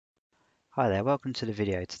Hi there, welcome to the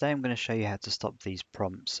video. Today I'm going to show you how to stop these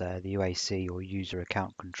prompts, the UAC or user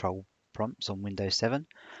account control prompts on Windows 7.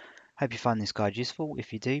 Hope you find this guide useful.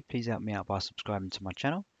 If you do, please help me out by subscribing to my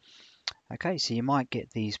channel. Okay, so you might get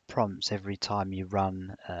these prompts every time you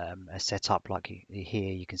run a setup, like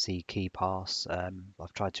here you can see KeyPass.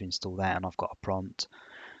 I've tried to install that and I've got a prompt.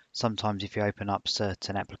 Sometimes if you open up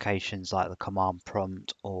certain applications like the command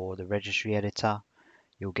prompt or the registry editor,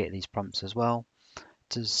 you'll get these prompts as well.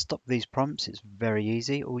 To stop these prompts, it's very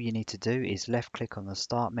easy. All you need to do is left click on the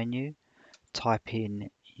start menu, type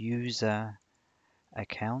in user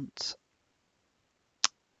account,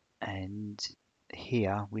 and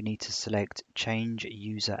here we need to select change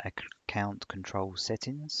user account control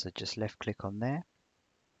settings. So just left click on there.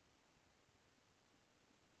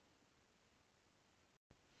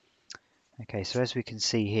 Okay, so as we can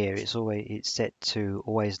see here, it's set to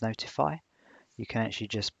always notify. You can actually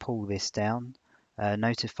just pull this down.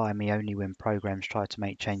 Notify me only when programs try to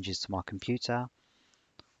make changes to my computer.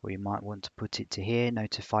 Or you might want to put it to here,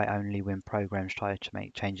 notify only when programs try to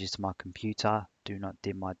make changes to my computer, do not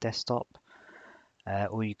dim my desktop.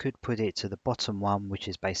 Or you could put it to the bottom one, which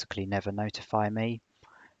is basically never notify me.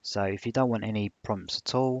 So if you don't want any prompts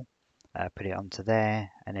at all, put it onto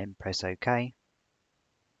there and then press OK.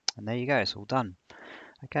 And there you go, it's all done.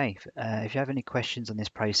 Okay, if you have any questions on this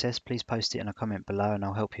process, please post it in a comment below and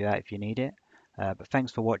I'll help you out if you need it. But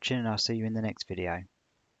thanks for watching and I'll see you in the next video.